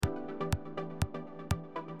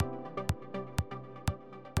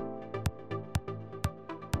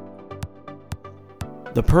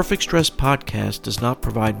The Perfect Stress podcast does not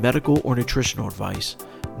provide medical or nutritional advice,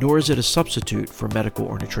 nor is it a substitute for medical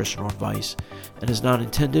or nutritional advice, and is not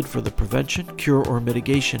intended for the prevention, cure, or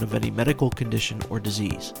mitigation of any medical condition or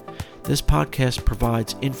disease. This podcast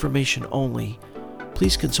provides information only.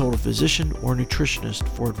 Please consult a physician or nutritionist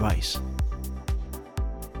for advice.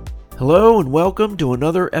 Hello and welcome to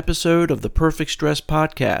another episode of the Perfect Stress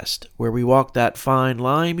podcast, where we walk that fine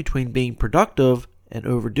line between being productive and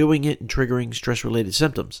overdoing it and triggering stress-related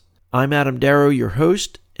symptoms. I'm Adam Darrow, your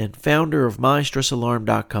host and founder of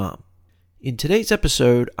MyStressAlarm.com. In today's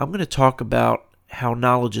episode, I'm going to talk about how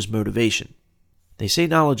knowledge is motivation. They say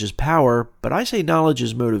knowledge is power, but I say knowledge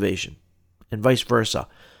is motivation, and vice versa.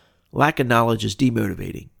 Lack of knowledge is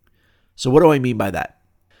demotivating. So what do I mean by that?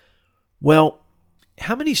 Well,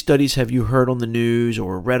 how many studies have you heard on the news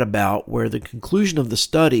or read about where the conclusion of the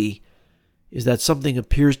study is that something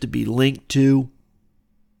appears to be linked to,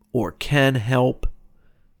 or can help,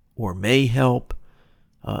 or may help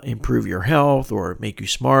improve your health, or make you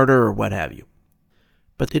smarter, or what have you.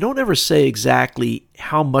 But they don't ever say exactly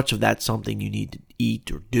how much of that something you need to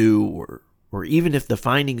eat or do, or even if the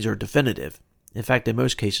findings are definitive. In fact, in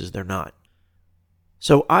most cases, they're not.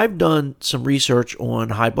 So I've done some research on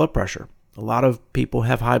high blood pressure. A lot of people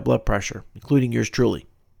have high blood pressure, including yours truly.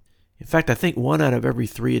 In fact, I think 1 out of every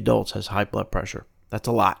 3 adults has high blood pressure. That's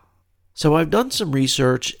a lot. So I've done some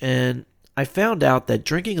research and I found out that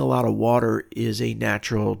drinking a lot of water is a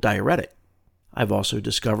natural diuretic. I've also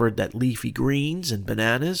discovered that leafy greens and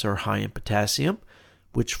bananas are high in potassium,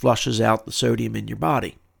 which flushes out the sodium in your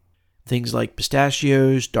body. Things like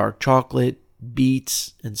pistachios, dark chocolate,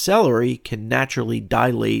 beets, and celery can naturally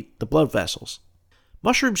dilate the blood vessels.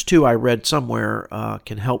 Mushrooms too, I read somewhere,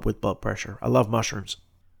 can help with blood pressure. I love mushrooms.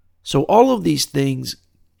 So all of these things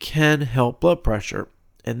can help blood pressure.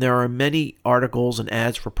 And there are many articles and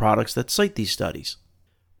ads for products that cite these studies.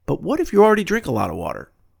 But what if you already drink a lot of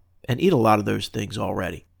water and eat a lot of those things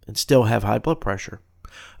already and still have high blood pressure?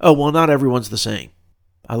 Oh, well, not everyone's the same.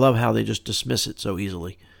 I love how they just dismiss it so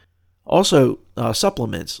easily. Also,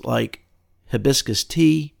 supplements like hibiscus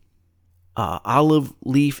tea, olive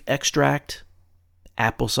leaf extract,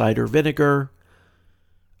 apple cider vinegar,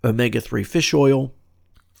 omega-3 fish oil,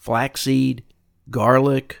 flaxseed,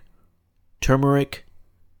 garlic, turmeric,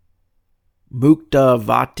 Mukta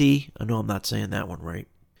Vati, I know I'm not saying that one right,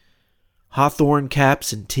 hawthorn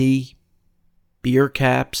caps and tea, beer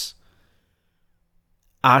caps,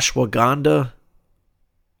 ashwagandha,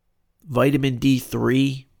 vitamin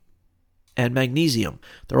D3, and magnesium.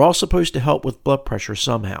 They're all supposed to help with blood pressure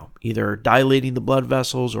somehow, either dilating the blood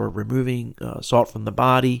vessels or removing salt from the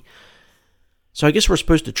body. So I guess we're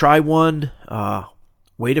supposed to try one,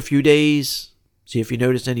 wait a few days, see if you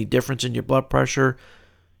notice any difference in your blood pressure.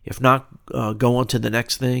 If not, go on to the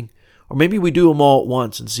next thing. Or maybe we do them all at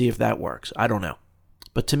once and see if that works. I don't know.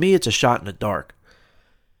 But to me, it's a shot in the dark.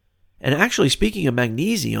 And actually, speaking of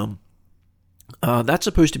magnesium, that's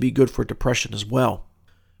supposed to be good for depression as well.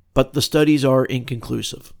 But the studies are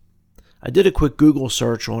inconclusive. I did a quick Google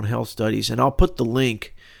search on health studies, and I'll put the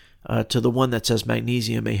link to the one that says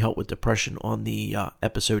magnesium may help with depression on the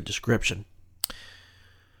episode description.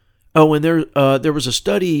 Oh, and there was a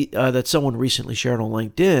study that someone recently shared on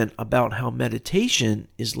LinkedIn about how meditation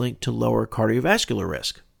is linked to lower cardiovascular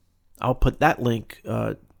risk. I'll put that link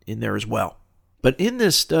in there as well. But in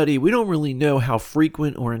this study, we don't really know how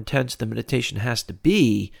frequent or intense the meditation has to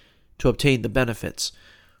be to obtain the benefits.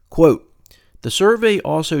 Quote, the survey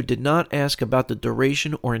also did not ask about the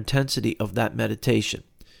duration or intensity of that meditation.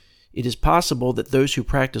 It is possible that those who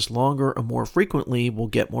practice longer or more frequently will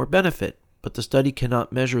get more benefit, but the study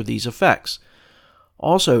cannot measure these effects.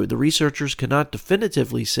 Also, the researchers cannot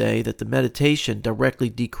definitively say that the meditation directly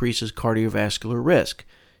decreases cardiovascular risk.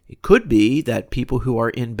 It could be that people who are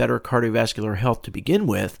in better cardiovascular health to begin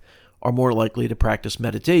with are more likely to practice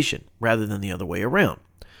meditation rather than the other way around.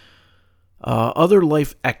 Other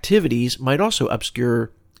life activities might also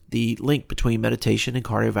obscure the link between meditation and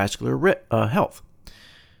cardiovascular health.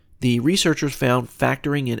 The researchers found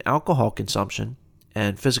factoring in alcohol consumption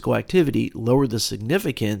and physical activity lower the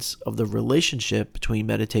significance of the relationship between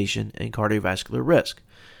meditation and cardiovascular risk.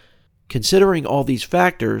 Considering all these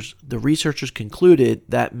factors, the researchers concluded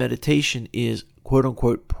that meditation is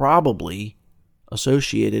quote-unquote probably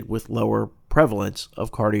associated with lower prevalence of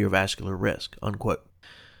cardiovascular risk, unquote.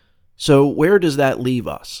 So where does that leave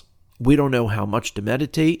us? We don't know how much to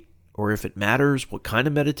meditate, or if it matters, what kind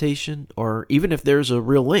of meditation, or even if there's a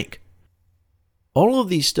real link. All of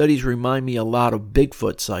these studies remind me a lot of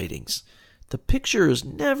Bigfoot sightings. The picture is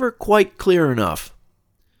never quite clear enough,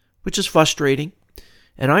 which is frustrating.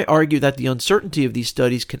 And I argue that the uncertainty of these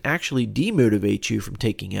studies can actually demotivate you from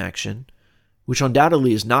taking action, which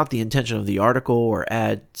undoubtedly is not the intention of the article or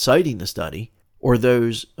ad citing the study, or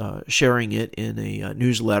those sharing it in a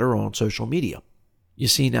newsletter or on social media. You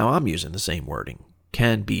see, now I'm using the same wording.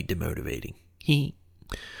 Can be demotivating.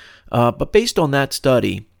 But based on that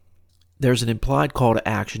study, there's an implied call to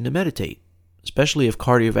action to meditate, especially if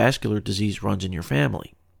cardiovascular disease runs in your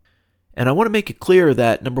family. And I want to make it clear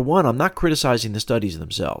that, number one, I'm not criticizing the studies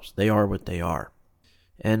themselves. They are what they are.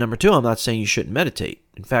 And number two, I'm not saying you shouldn't meditate.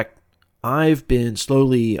 In fact, I've been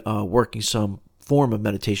slowly working some form of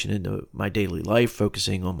meditation into my daily life,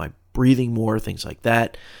 focusing on my breathing more, things like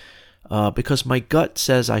that, because my gut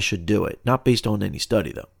says I should do it, not based on any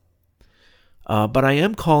study, though. But I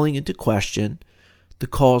am calling into question the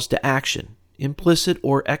calls to action, implicit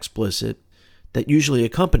or explicit, that usually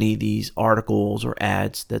accompany these articles or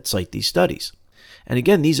ads that cite these studies. And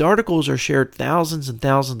again, these articles are shared thousands and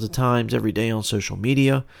thousands of times every day on social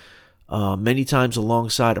media, many times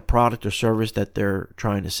alongside a product or service that they're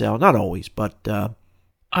trying to sell. Not always, but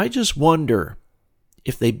I just wonder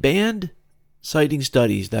if they banned citing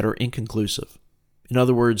studies that are inconclusive. In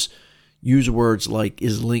other words, use words like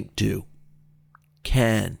is linked to,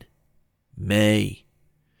 can, may,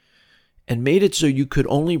 and made it so you could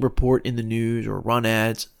only report in the news or run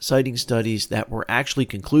ads citing studies that were actually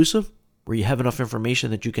conclusive, where you have enough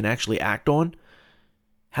information that you can actually act on,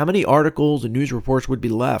 how many articles and news reports would be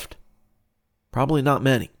left? Probably not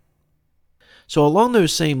many. So along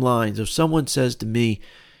those same lines, if someone says to me,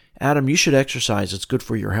 Adam, you should exercise, it's good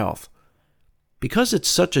for your health. Because it's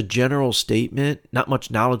such a general statement, not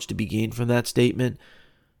much knowledge to be gained from that statement,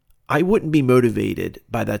 I wouldn't be motivated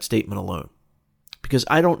by that statement alone. Because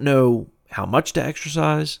I don't know how much to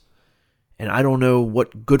exercise, and I don't know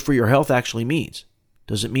what good for your health actually means.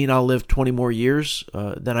 Does it mean I'll live 20 more years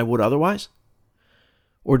than I would otherwise?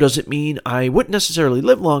 Or does it mean I wouldn't necessarily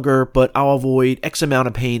live longer, but I'll avoid X amount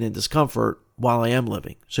of pain and discomfort while I am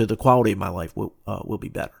living, so the quality of my life will be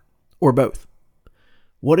better? Or both?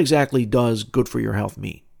 What exactly does good for your health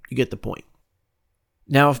mean? You get the point.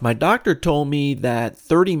 Now, if my doctor told me that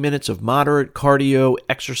 30 minutes of moderate cardio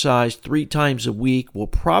exercise 3 times a week will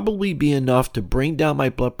probably be enough to bring down my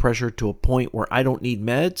blood pressure to a point where I don't need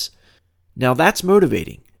meds, now that's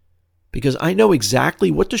motivating, because I know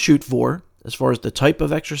exactly what to shoot for as far as the type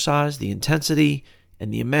of exercise, the intensity,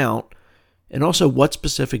 and the amount, and also what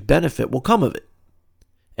specific benefit will come of it.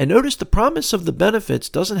 And notice the promise of the benefits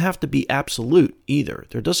doesn't have to be absolute either.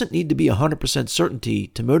 There doesn't need to be 100% certainty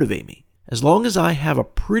to motivate me. As long as I have a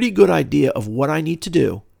pretty good idea of what I need to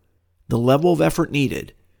do, the level of effort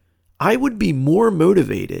needed, I would be more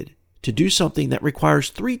motivated to do something that requires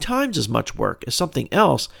 3 times as much work as something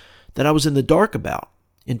else that I was in the dark about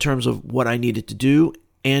in terms of what I needed to do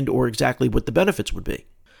and or exactly what the benefits would be.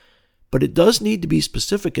 But it does need to be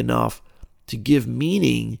specific enough to give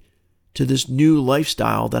meaning to this new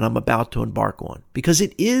lifestyle that I'm about to embark on, because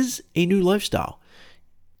it is a new lifestyle.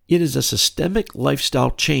 It is a systemic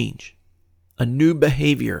lifestyle change, a new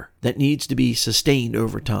behavior that needs to be sustained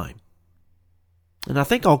over time. And I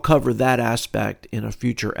think I'll cover that aspect in a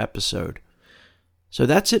future episode. So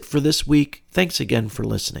that's it for this week. Thanks again for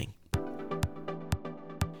listening.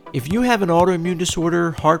 If you have an autoimmune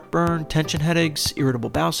disorder, heartburn, tension headaches, irritable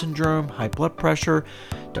bowel syndrome, high blood pressure,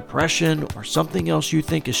 depression, or something else you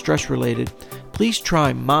think is stress-related, please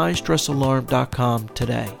try MyStressAlarm.com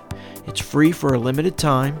today. It's free for a limited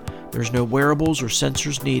time. There's no wearables or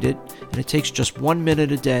sensors needed, and it takes just 1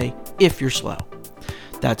 minute a day if you're slow.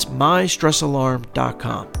 That's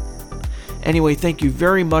MyStressAlarm.com. Anyway, thank you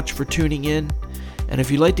very much for tuning in, and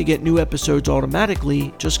if you'd like to get new episodes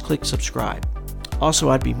automatically, just click subscribe. Also,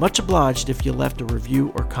 I'd be much obliged if you left a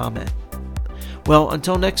review or comment. Well,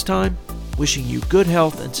 until next time, wishing you good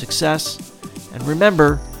health and success, and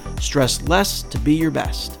remember, stress less to be your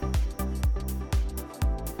best.